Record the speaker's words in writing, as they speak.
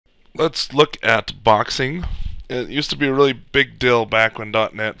let's look at boxing. It used to be a really big deal back when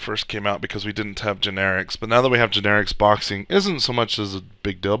 .NET first came out because we didn't have generics. But now that we have generics, boxing isn't so much as a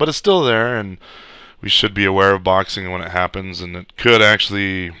big deal, but it's still there, and we should be aware of boxing when it happens, and it could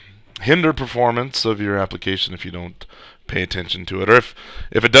actually hinder performance of your application if you don't pay attention to it. Or if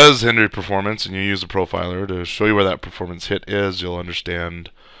it does hinder performance and you use a profiler to show you where that performance hit is, you'll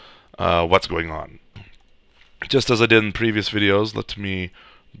understand what's going on. Just as I did in previous videos, let me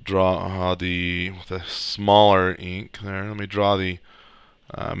draw the smaller ink there. Let me draw the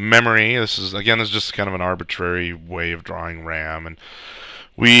memory. This is just kind of an arbitrary way of drawing RAM, and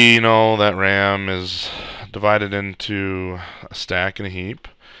we know that RAM is divided into a stack and a heap.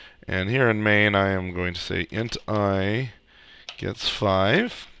 And here in main, I am going to say int I gets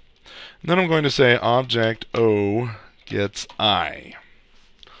 5. And then I'm going to say object O gets I.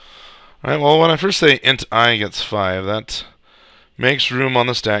 Alright, well, when I first say int I gets 5, that makes room on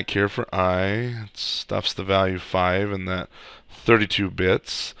the stack here for I. It stuffs the value 5 in that 32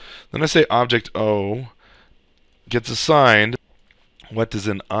 bits. Then I say object O gets assigned what is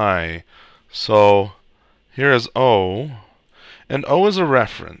in I. So here is O, and O is a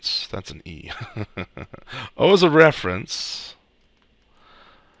reference. That's an E. O is a reference.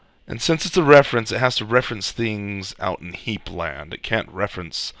 And since it's a reference, it has to reference things out in heap land. It can't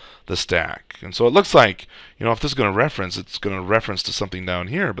reference the stack. And so it looks like, if this is going to reference, it's going to reference to something down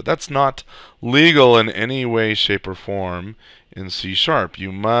here. But that's not legal in any way, shape, or form in C#.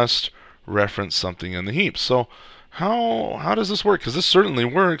 You must reference something in the heap. So how does this work? Because this certainly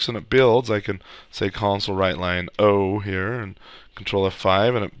works, and it builds. I can say console write line O here, and control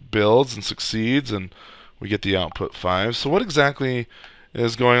F5, and it builds and succeeds, and we get the output 5. So what exactly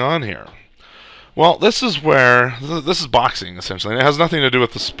is going on here? Well, this is boxing, essentially, and it has nothing to do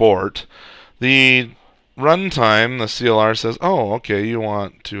with the sport. The runtime, the CLR, says, oh, okay, you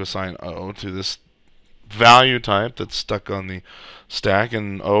want to assign O to this value type that's stuck on the stack,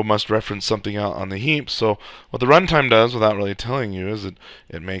 and O must reference something out on the heap. So what the runtime does, without really telling you, is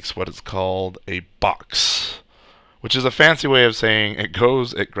it makes what is called a box, which is a fancy way of saying it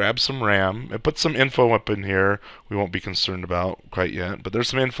grabs some RAM, it puts some info up in here we won't be concerned about quite yet, but there's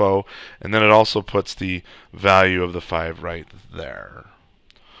some info, and then it also puts the value of the 5 right there.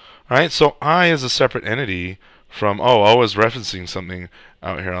 Alright, so I is a separate entity from O. O is referencing something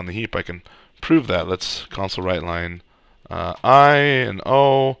out here on the heap. I can prove that. Let's console write line I and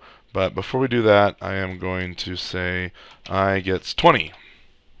O, but before we do that, I am going to say I gets 20.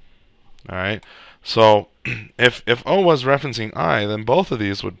 Alright, so if O was referencing I, then both of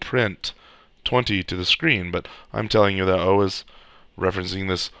these would print 20 to the screen, but I'm telling you that O is referencing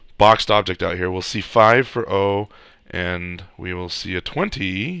this boxed object out here. We'll see 5 for O, and we will see a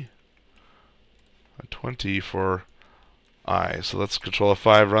 20 for I. So let's control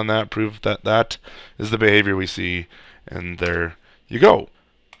F5, run that, prove that that is the behavior we see, and there you go.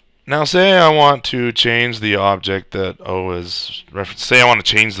 Now say I want to change the object that O is referencing. Say I want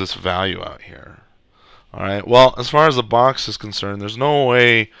to change this value out here. Alright, well, as far as the box is concerned, there's no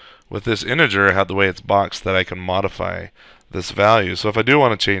way with this integer, the way it's boxed, that I can modify this value. So if I do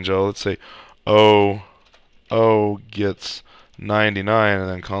want to change O, let's say O gets 99, and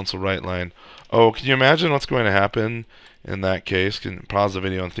then console write line O. Can you imagine what's going to happen in that case? Can you pause the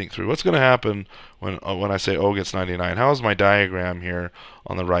video and think through what's going to happen when I say O gets 99? How is my diagram here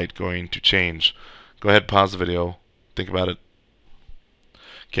on the right going to change? Go ahead, pause the video, think about it.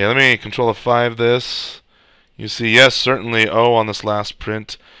 Okay, let me control F5 this. You see, yes, certainly O on this last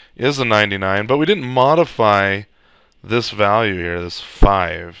print is a 99, but we didn't modify this value here, this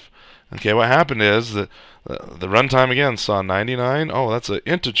 5. Okay, what happened is that the runtime again saw 99. Oh, that's an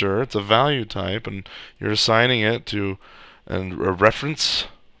integer, it's a value type, and you're assigning it to a reference.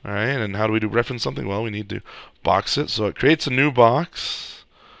 Alright, and how do we do reference something? Well, we need to box it, so it creates a new box.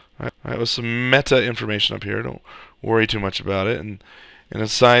 Alright, with some meta information up here, don't worry too much about it. And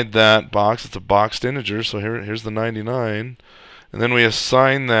inside that box, it's a boxed integer, so here's the 99. And then we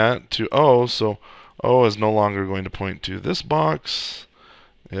assign that to O, so O is no longer going to point to this box.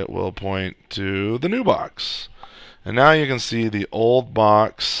 It will point to the new box. And now you can see the old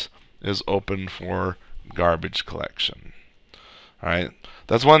box is open for garbage collection. Alright,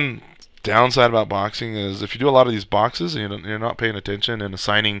 that's one downside about boxing, is if you do a lot of these boxes and you're not paying attention and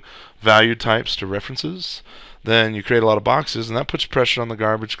assigning value types to references, then you create a lot of boxes, and that puts pressure on the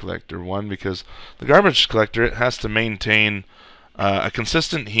garbage collector. One, because the garbage collector, it has to maintain a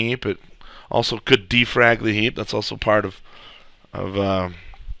consistent heap. It also could defrag the heap. That's also part of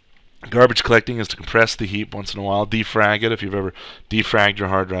Garbage collecting is to compress the heap once in a while, defrag it. If you've ever defragged your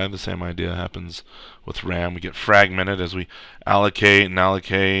hard drive, the same idea happens with RAM. We get fragmented as we allocate and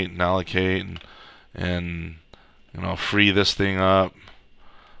allocate and allocate and free this thing up.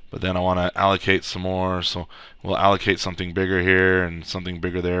 But then I want to allocate some more, so we'll allocate something bigger here and something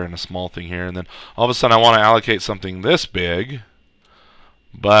bigger there and a small thing here, and then all of a sudden I want to allocate something this big,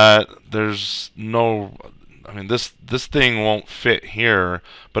 but there's no, this thing won't fit here,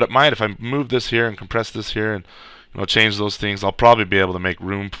 but it might if I move this here and compress this here and change those things. I'll probably be able to make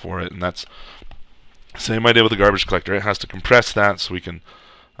room for it, and that's the same idea with the garbage collector. It has to compress that so we can,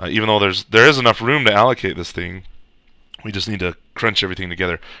 even though there is enough room to allocate this thing, we just need to crunch everything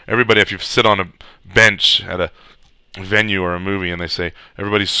together. Everybody, if you sit on a bench at a venue or a movie and they say,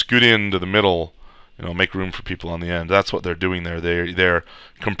 everybody scoot into the middle, make room for people on the end. That's what they're doing there. They're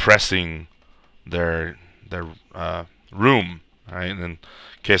compressing their room, right? And in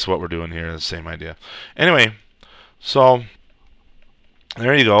case of what we're doing here, the same idea. Anyway, so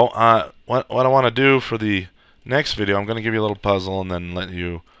there you go. What I want to do for the next video, I'm going to give you a little puzzle and then let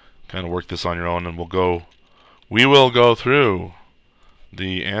you kind of work this on your own, and we will go through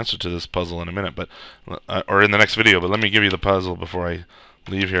the answer to this puzzle in a minute, but or in the next video. But let me give you the puzzle before I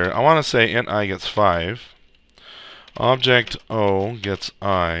leave here. I want to say int I gets 5, object O gets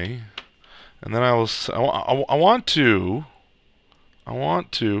I, and then I want to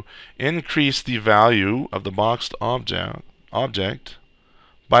increase the value of the boxed object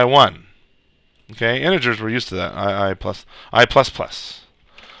by 1. Okay, integers, we're used to that. I plus.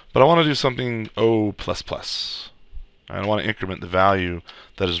 But I want to do something O++. I want to increment the value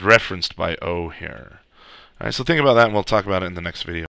that is referenced by O here. Alright, so think about that and we'll talk about it in the next video.